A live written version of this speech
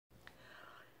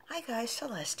Hi guys,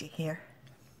 Celestia here.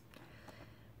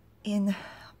 In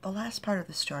the last part of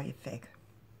the story of Fig,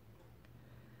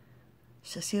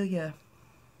 Cecilia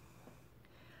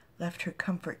left her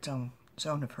comfort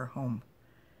zone of her home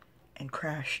and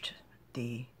crashed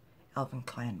the Elven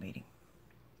clan meeting.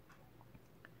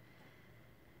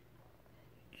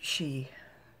 She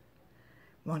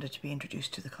wanted to be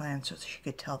introduced to the clan so that she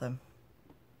could tell them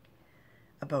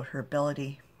about her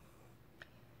ability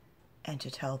and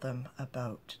to tell them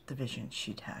about the visions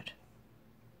she'd had.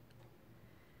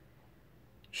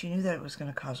 She knew that it was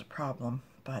going to cause a problem,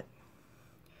 but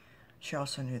she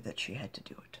also knew that she had to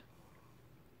do it.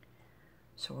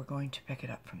 So we're going to pick it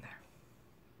up from there.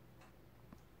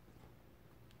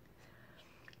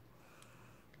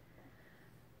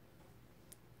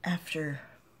 After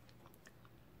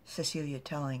Cecilia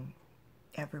telling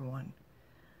everyone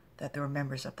that there were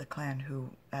members of the clan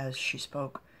who, as she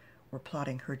spoke, were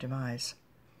plotting her demise,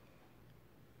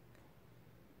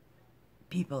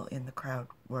 people in the crowd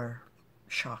were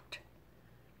shocked.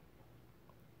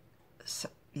 So,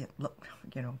 yeah,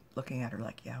 looking at her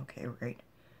like, yeah, okay, right.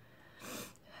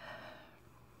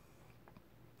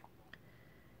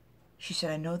 She said,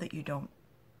 I know that you don't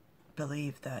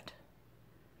believe that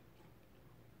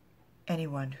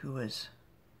anyone who is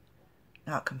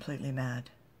not completely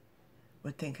mad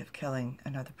would think of killing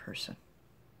another person.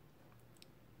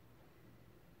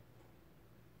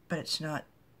 But it's not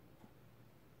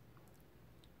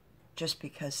just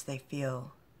because they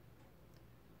feel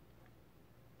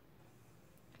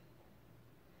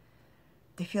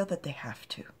that they have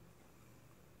to.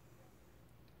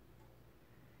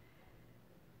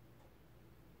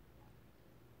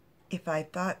 If I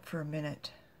thought for a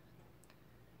minute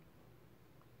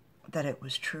that it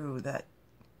was true that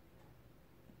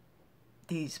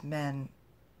these men,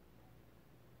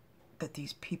 that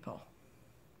these people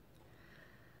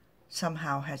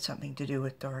somehow had something to do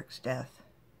with Doric's death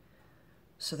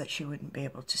so that she wouldn't be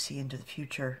able to see into the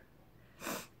future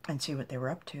and see what they were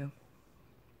up to.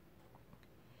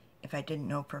 If I didn't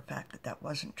know for a fact that that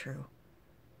wasn't true,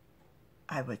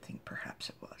 I would think perhaps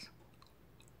it was.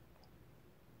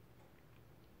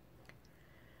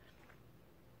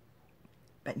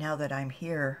 But now that I'm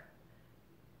here,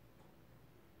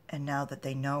 and now that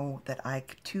they know that I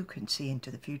too can see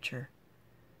into the future,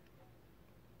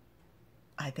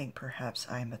 I think perhaps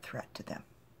I am a threat to them,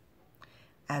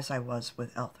 as I was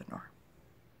with Elthanor.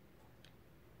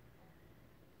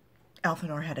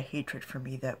 Elthanor had a hatred for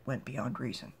me that went beyond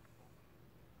reason.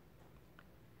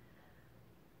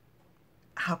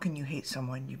 How can you hate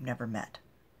someone you've never met?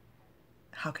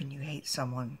 How can you hate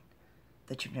someone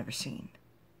that you've never seen,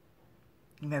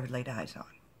 you've never laid eyes on?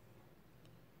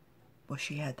 Well,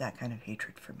 she had that kind of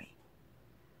hatred for me,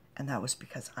 and that was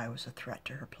because I was a threat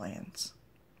to her plans.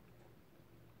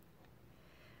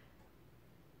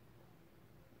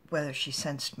 Whether she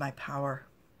sensed my power,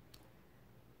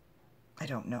 I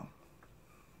don't know.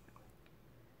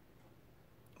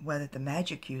 Whether the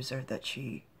magic user that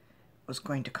she was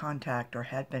going to contact or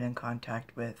had been in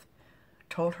contact with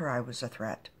told her I was a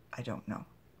threat, I don't know.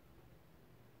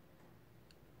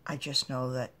 I just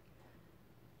know that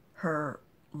her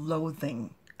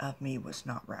loathing of me was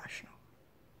not rational,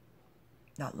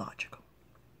 not logical.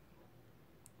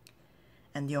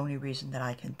 And the only reason that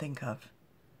I can think of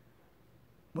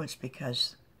was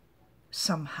because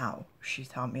somehow she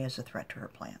thought me as a threat to her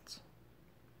plans.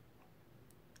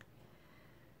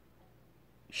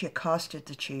 She accosted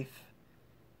the chief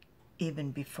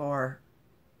even before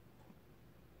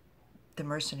the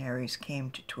mercenaries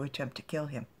came to attempt to kill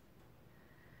him.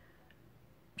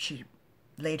 She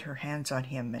laid her hands on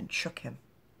him and shook him.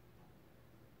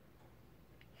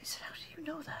 He said, "How do you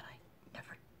know that? I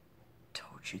never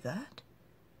told you that."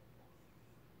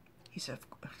 He said,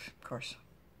 "Of course,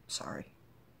 sorry.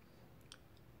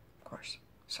 Of course,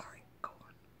 sorry. Go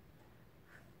on."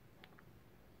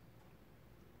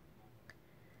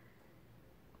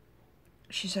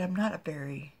 She said, "I'm not a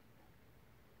very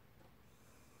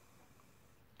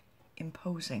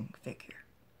imposing figure.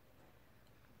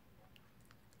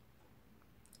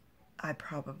 I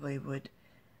probably would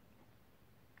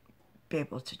be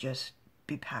able to just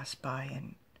be passed by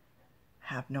and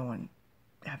have no one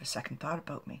have a second thought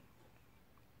about me.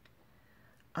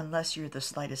 Unless you're the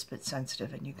slightest bit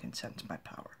sensitive and you can sense my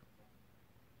power.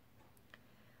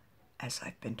 As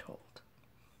I've been told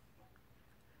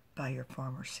by your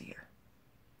former seer.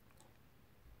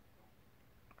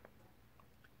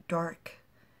 Doric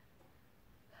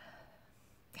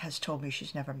has told me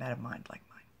she's never met a mind like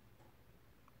mine.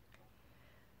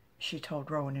 She told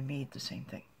Rowan and Mead the same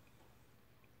thing.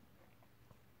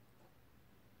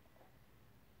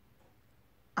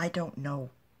 I don't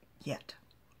know yet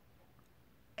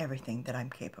everything that I'm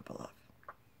capable of.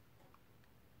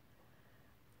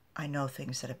 I know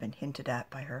things that have been hinted at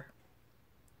by her,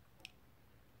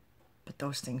 but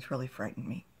those things really frighten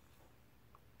me.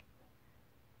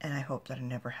 And I hope that I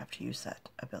never have to use that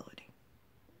ability.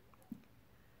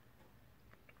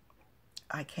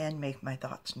 I can make my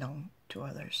thoughts known to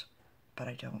others, but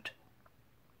I don't.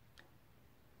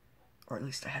 Or at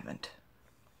least I haven't.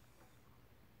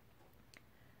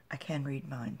 I can read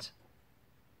minds.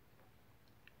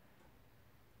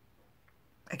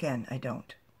 Again, I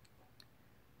don't.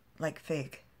 Like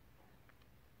Fig,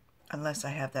 unless I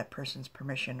have that person's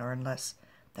permission or unless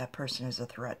that person is a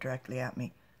threat directly at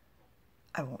me,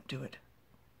 I won't do it.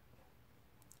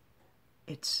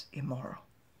 It's immoral.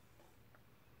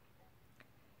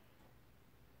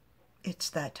 It's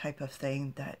that type of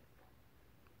thing that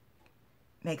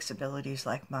makes abilities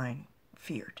like mine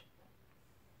feared.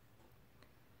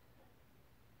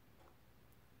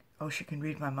 Oh, she can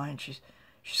read my mind.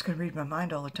 She's going to read my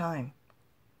mind all the time.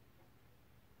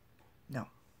 No.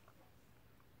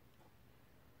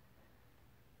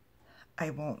 I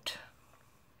won't.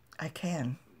 I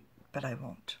can, but I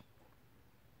won't.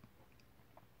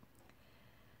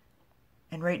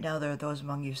 And right now there are those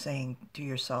among you saying to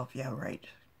yourself, yeah, right.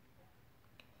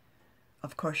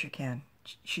 Of course you can.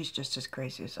 She's just as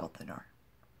crazy as Elthanor.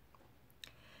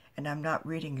 And I'm not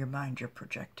reading your mind, you're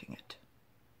projecting it.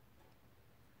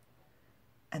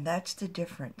 And that's the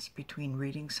difference between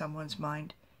reading someone's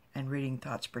mind and reading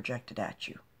thoughts projected at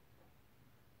you.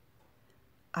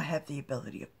 I have the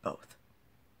ability of both.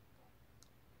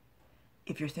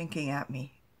 If you're thinking at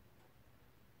me,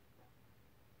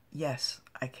 yes,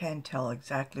 I can tell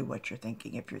exactly what you're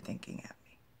thinking if you're thinking at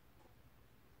me.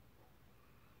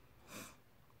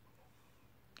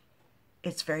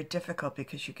 It's very difficult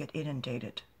because you get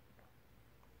inundated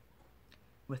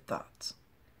with thoughts.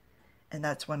 And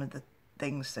that's one of the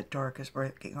things that Dork is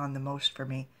working on the most for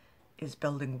me, is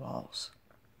building walls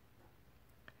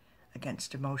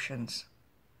against emotions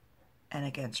and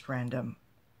against random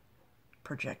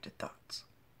projected thoughts.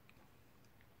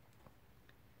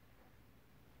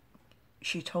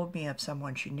 She told me of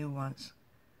someone she knew once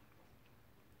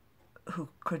who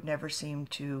could never seem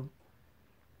to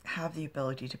have the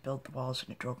ability to build the walls,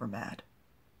 and it drove her mad.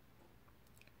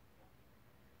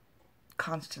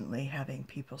 Constantly having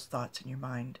people's thoughts in your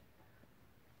mind,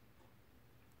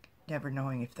 never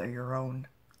knowing if they're your own,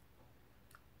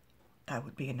 that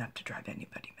would be enough to drive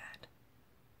anybody mad.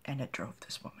 And it drove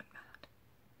this woman mad.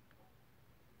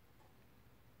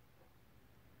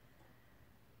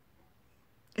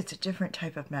 It's a different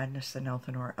type of madness than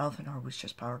Elthanor. Elthanor was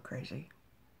just power crazy.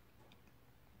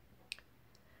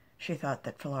 She thought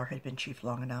that Philar had been chief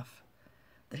long enough,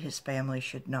 that his family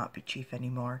should not be chief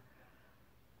anymore,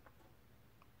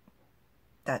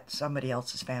 that somebody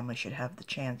else's family should have the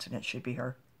chance and it should be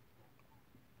her.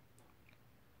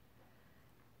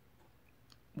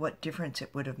 What difference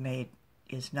it would have made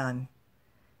is none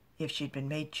if she'd been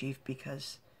made chief,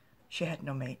 because she had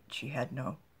no mate, she had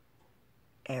no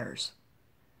heirs.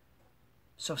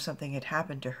 So if something had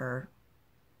happened to her,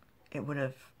 it would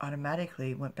have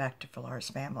automatically went back to Philar's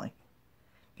family,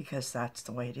 because that's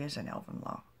the way it is in Elven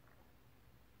law.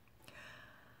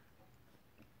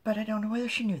 But I don't know whether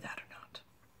she knew that or not.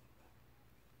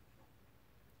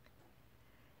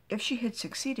 If she had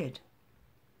succeeded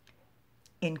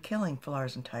in killing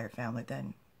Philar's entire family,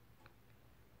 then,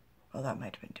 well, that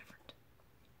might have been different.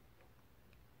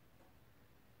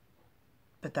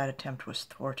 But that attempt was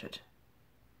thwarted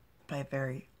by a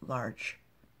very large,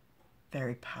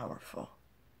 very powerful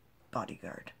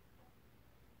bodyguard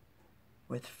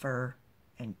with fur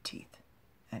and teeth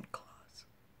and claws.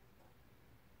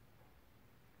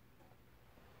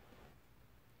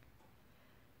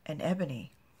 And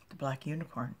Ebony, the black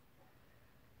unicorn,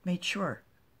 made sure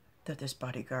that this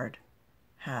bodyguard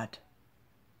had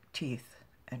teeth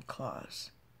and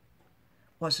claws,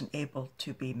 wasn't able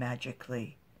to be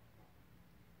magically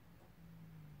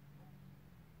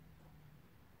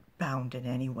bound in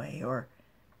any way or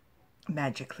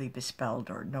magically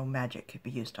bespelled, or no magic could be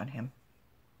used on him.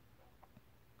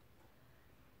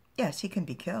 Yes, he can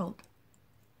be killed.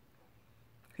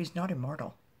 He's not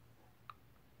immortal.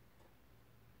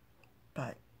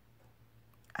 But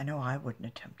I know I wouldn't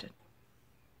attempt it.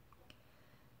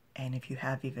 And if you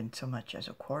have even so much as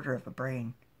a quarter of a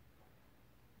brain,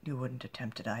 you wouldn't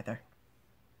attempt it either.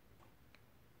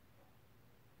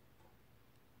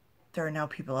 There are now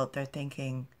people out there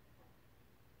thinking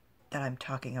that I'm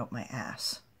talking out my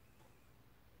ass.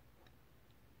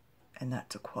 And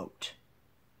that's a quote.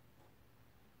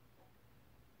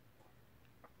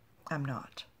 I'm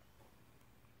not.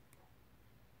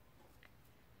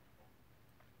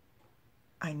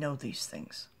 I know these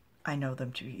things. I know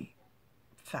them to be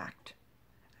fact,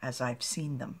 as I've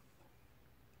seen them.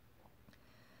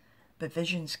 But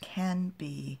visions can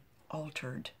be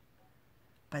altered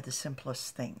by the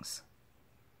simplest things.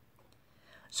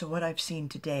 So what I've seen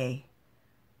today,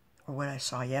 or what I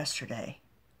saw yesterday,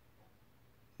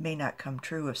 may not come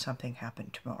true if something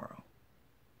happened tomorrow.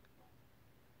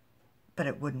 But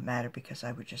it wouldn't matter because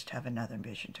I would just have another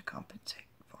vision to compensate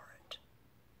for it.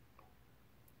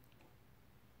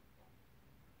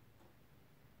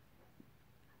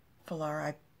 Falar,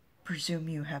 I presume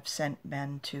you have sent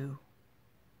men to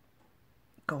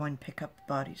go and pick up the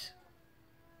bodies?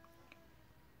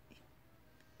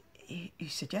 He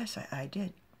said, yes, I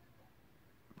did.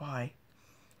 Why?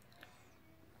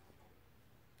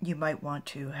 You might want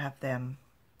to have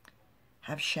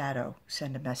Shadow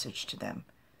send a message to them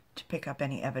to pick up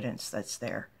any evidence that's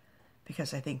there,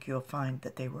 because I think you'll find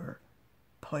that they were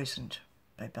poisoned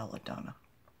by belladonna.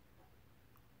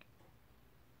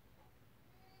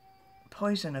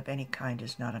 Poison of any kind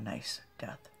is not a nice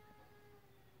death.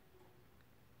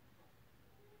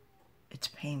 It's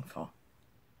painful.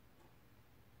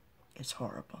 It's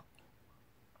horrible.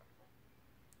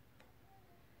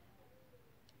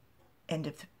 And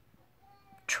if the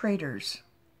traitors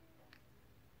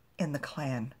in the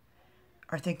clan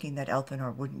are thinking that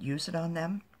Elthanor wouldn't use it on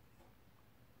them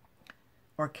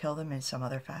or kill them in some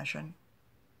other fashion,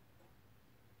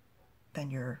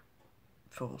 then you're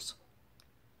fools.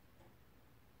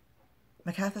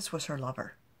 Macathis was her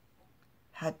lover,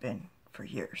 had been for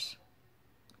years.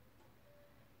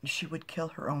 If she would kill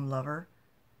her own lover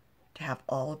to have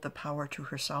all of the power to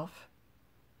herself,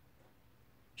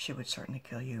 she would certainly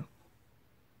kill you.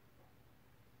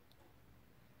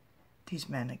 These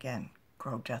men, again,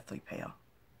 grow deathly pale,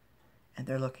 and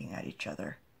they're looking at each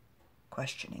other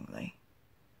questioningly.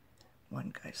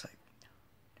 One guy's like, no.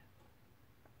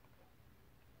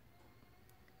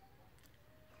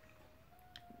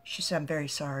 She said, I'm very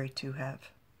sorry to have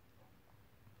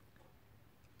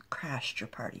crashed your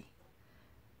party.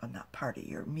 Well, not party,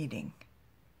 your meeting.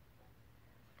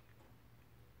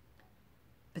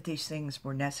 But these things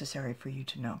were necessary for you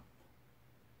to know.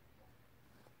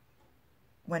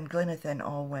 When Glyneth and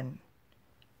Olwen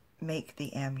make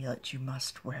the amulets, you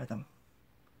must wear them.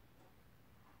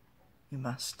 You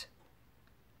must.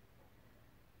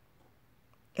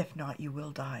 If not, you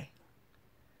will die.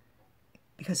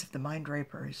 Because if the Mind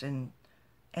Raper is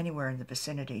anywhere in the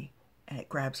vicinity and it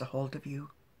grabs a hold of you,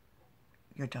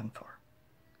 you're done for.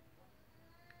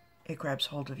 It grabs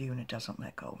hold of you and it doesn't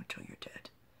let go until you're dead.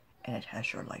 And it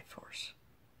has your life force.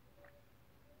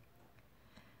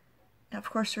 Now, of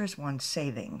course, there is one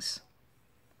savings.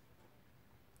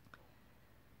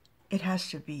 It has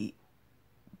to be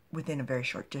within a very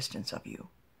short distance of you,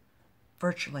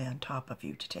 virtually on top of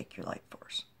you to take your life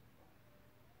force.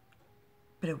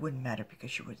 But it wouldn't matter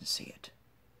because you wouldn't see it.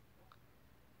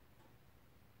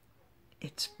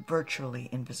 It's virtually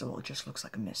invisible. It just looks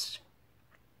like a mist.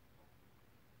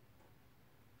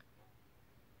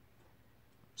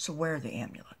 So wear the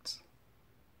amulets.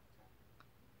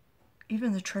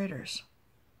 Even the traitors.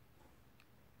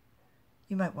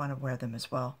 You might want to wear them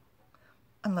as well.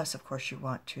 Unless, of course, you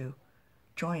want to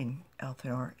join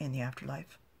Elthanor in the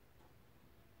afterlife.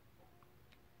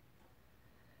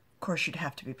 Of course, you'd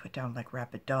have to be put down like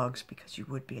rabid dogs because you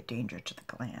would be a danger to the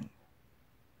clan.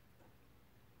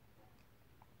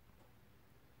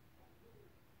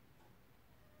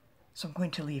 So I'm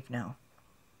going to leave now.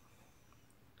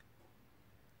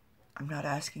 I'm not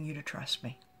asking you to trust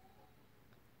me.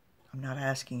 I'm not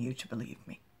asking you to believe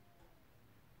me.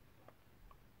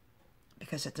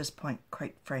 Because at this point,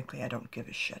 quite frankly, I don't give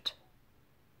a shit.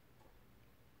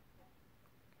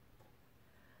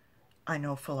 I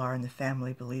know Falar and the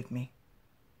family believe me.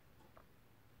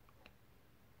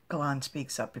 Galan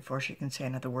speaks up before she can say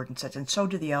another word and says, and so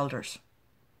do the elders.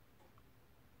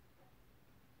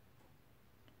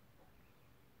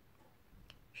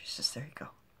 She says, there you go.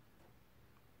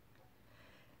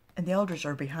 And the elders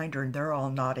are behind her and they're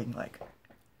all nodding like.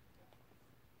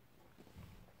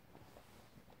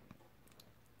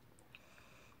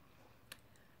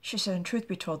 She said, and truth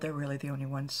be told, they're really the only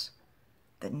ones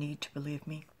that need to believe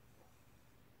me.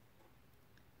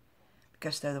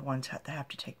 Because they're the ones that have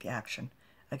to take the action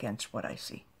against what I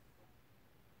see.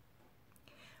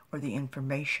 Or the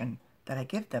information that I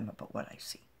give them about what I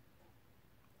see.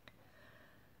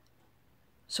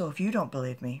 So if you don't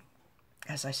believe me,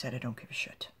 as I said, I don't give a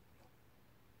shit.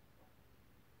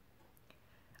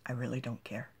 I really don't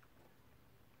care.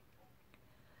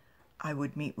 I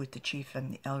would meet with the chief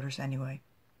and the elders anyway.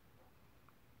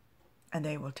 And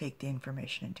they will take the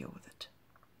information and deal with it.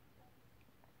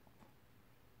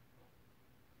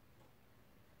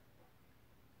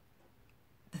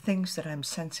 things that I'm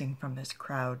sensing from this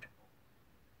crowd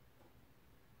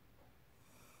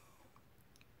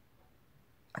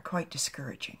are quite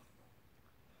discouraging,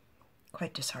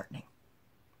 quite disheartening.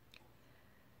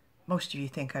 Most of you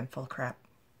think I'm full of crap.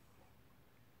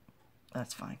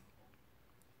 That's fine.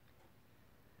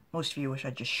 Most of you wish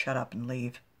I'd just shut up and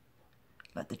leave.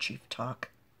 Let the chief talk.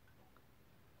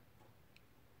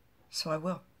 So I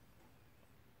will.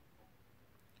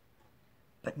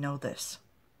 But know this.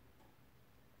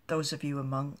 Those of you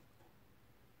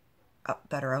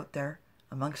that are out there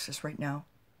amongst us right now,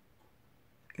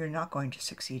 you're not going to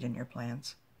succeed in your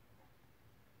plans.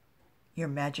 Your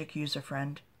magic user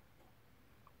friend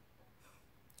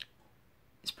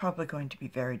is probably going to be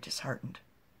very disheartened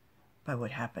by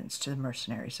what happens to the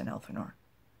mercenaries in Elfinor.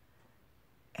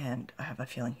 And I have a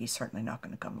feeling he's certainly not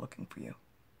going to come looking for you.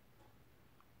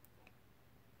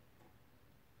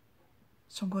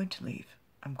 So I'm going to leave.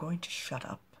 I'm going to shut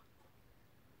up.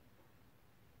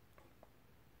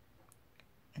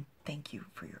 And thank you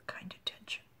for your kind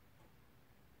attention.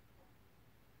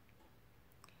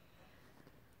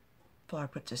 Flar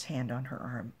puts his hand on her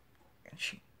arm and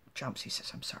she jumps. He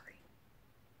says, I'm sorry.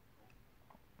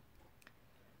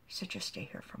 He said, just stay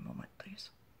here for a moment, please.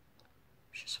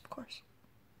 She says, of course.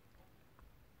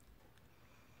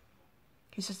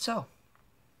 He said, so.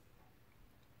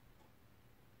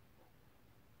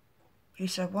 He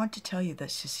said, I want to tell you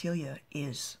that Cecilia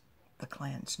is the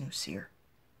clan's new seer.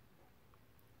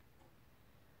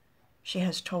 She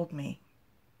has told me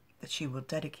that she will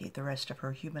dedicate the rest of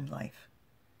her human life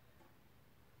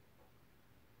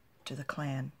to the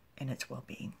clan and its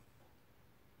well-being.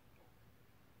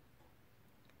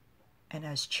 And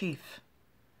as chief,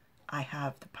 I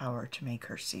have the power to make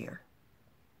her seer.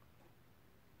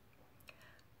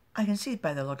 I can see it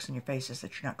by the looks on your faces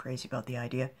that you're not crazy about the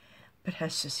idea, but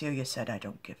as Cecilia said, I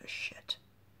don't give a shit.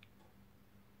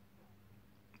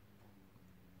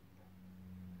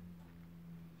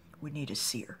 We need a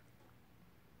seer.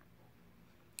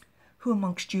 Who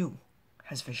amongst you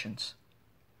has visions?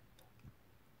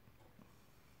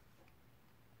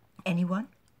 Anyone?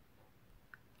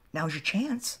 Now's your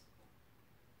chance.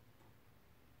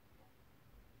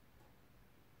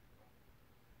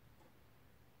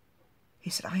 He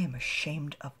said, I am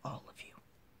ashamed of all of you.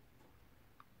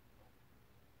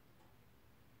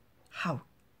 How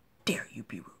dare you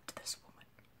be rude to this woman?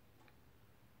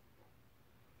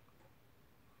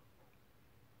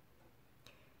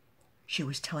 She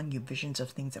was telling you visions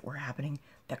of things that were happening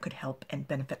that could help and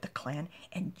benefit the clan,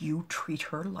 and you treat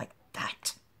her like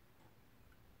that.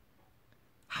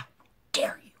 How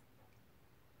dare you?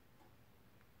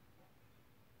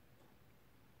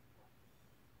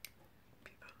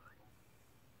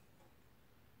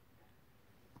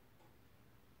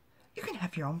 You can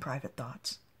have your own private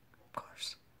thoughts, of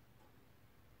course.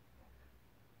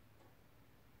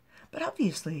 But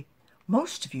obviously,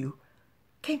 most of you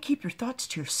can't keep your thoughts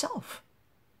to yourself.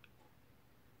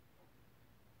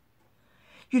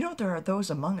 You know, there are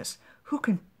those among us who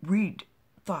can read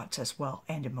thoughts as well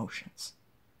and emotions.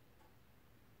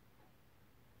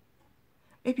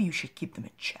 Maybe you should keep them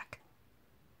in check.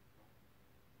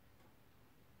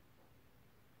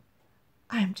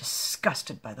 I am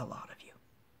disgusted by the lot of you.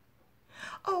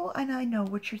 Oh, and I know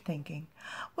what you're thinking.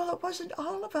 Well, it wasn't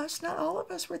all of us. Not all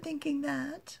of us were thinking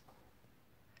that.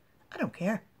 I don't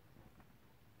care.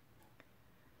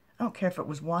 I don't care if it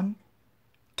was 1,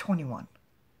 21.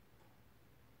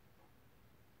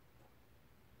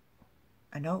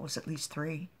 I know it was at least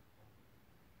 3.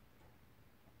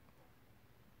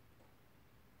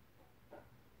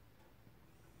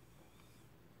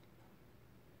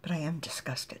 But I am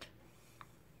disgusted.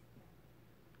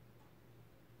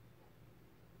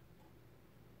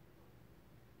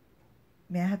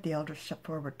 May I have the elders step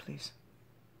forward, please?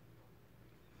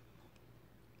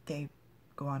 They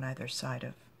go on either side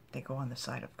of, they go on the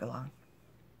side of Galan.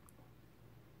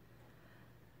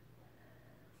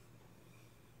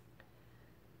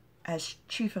 As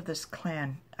chief of this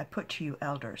clan, I put to you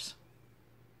elders.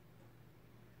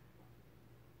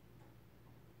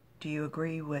 Do you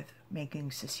agree with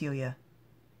making Cecilia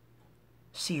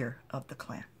seer of the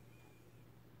clan?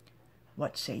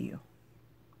 What say you?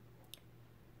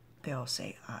 They all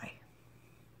say aye.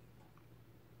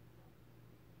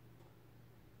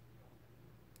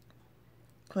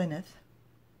 Glyneth,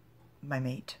 my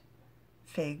mate,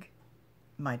 Fig,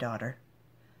 my daughter,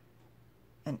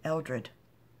 and Eldred,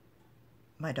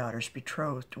 my daughter's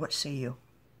betrothed, what say you?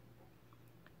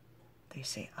 They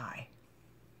say aye.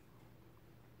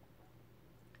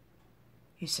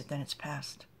 He said, then it's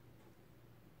passed.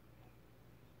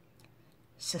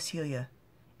 Cecilia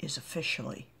is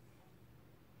officially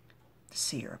the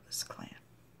seer of this clan.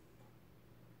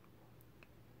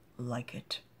 Like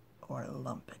it or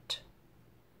lump it.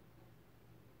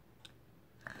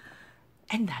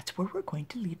 And that's where we're going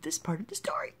to leave this part of the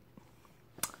story.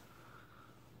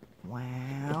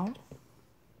 Well,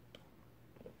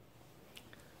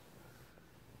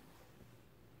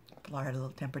 Pilar had a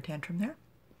little temper tantrum there.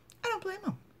 I don't blame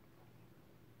him.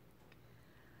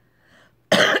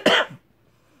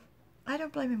 I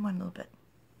don't blame him one little bit.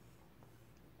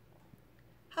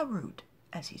 How rude,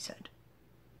 as he said.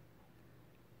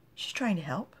 She's trying to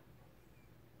help.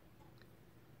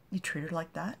 You treat her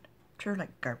like that? Treat her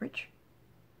like garbage?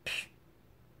 Psh,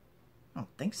 I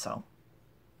don't think so.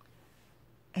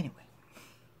 Anyway.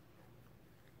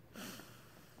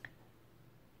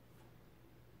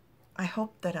 I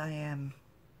hope that I am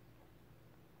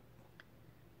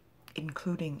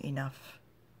including enough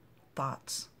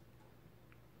thoughts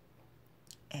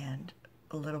and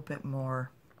a little bit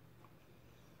more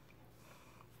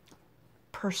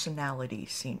personality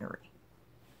scenery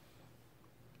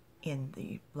in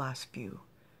the last few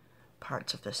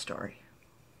parts of the story.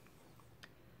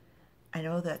 I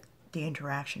know that the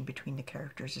interaction between the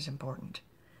characters is important,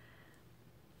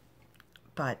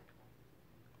 but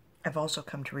I've also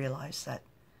come to realize that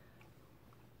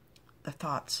the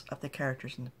thoughts of the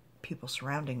characters and the people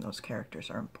surrounding those characters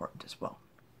are important as well.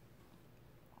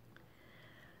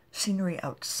 Scenery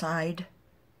outside,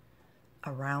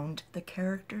 around the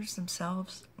characters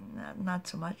themselves, not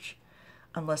so much,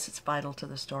 unless it's vital to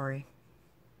the story.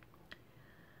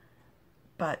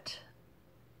 But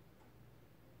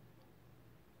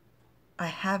I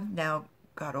have now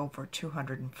got over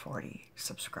 240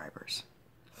 subscribers,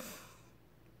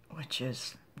 which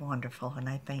is wonderful, and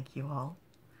I thank you all.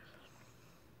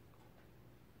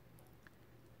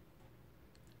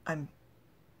 I'm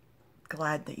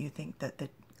glad that you think that the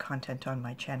content on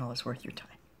my channel is worth your time.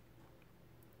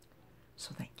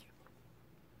 So thank you.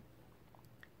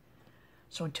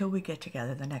 So until we get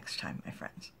together the next time, my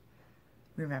friends,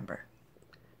 remember,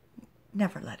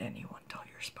 never let anyone dull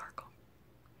your sparkle.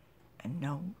 And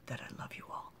know that I love you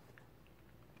all.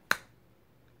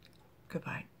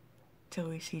 Goodbye, till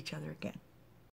we see each other again.